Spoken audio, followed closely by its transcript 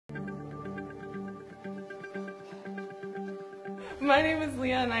My name is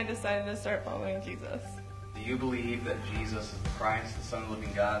Leah, and I decided to start following Jesus. Do you believe that Jesus is the Christ, the Son of the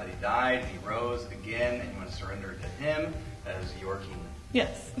living God, that he died, and he rose again, and you want to surrender to him as your king?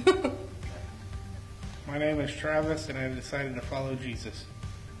 Yes. My name is Travis, and I've decided to follow Jesus.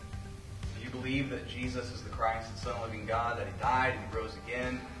 Do you believe that Jesus is the Christ, the Son of the living God, that he died, and he rose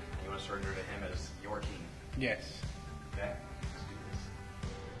again, and you want to surrender to him as your king? Yes. Okay, let's do this.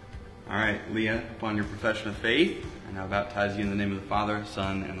 All right, Leah, upon your profession of faith, I now baptize you in the name of the Father,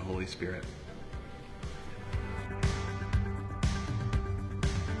 Son, and the Holy Spirit.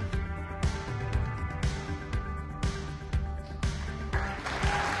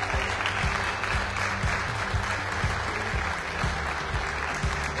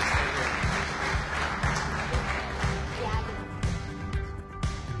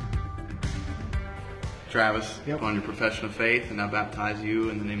 Travis, upon your profession of faith, and now baptize you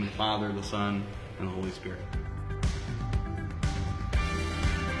in the name of the Father, the Son, and the Holy Spirit.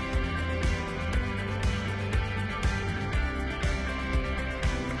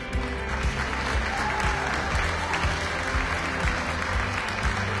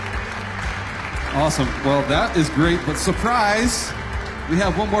 Awesome. Well, that is great, but surprise, we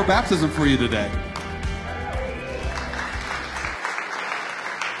have one more baptism for you today.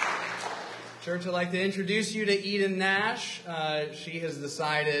 Church, I'd like to introduce you to Eden Nash. She has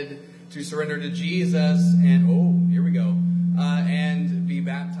decided to surrender to Jesus and, here we go, and be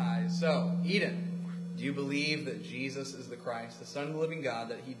baptized. So, Eden, do you believe that Jesus is the Christ, the Son of the living God,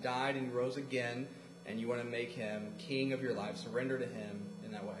 that he died and rose again, and you want to make him king of your life? Surrender to him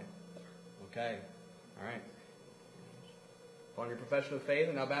in that way. Okay. All right. Upon your profession of faith,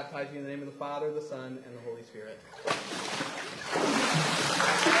 and now baptize you in the name of the Father, the Son, and the Holy Spirit.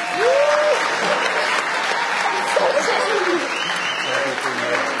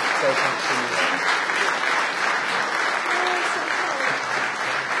 So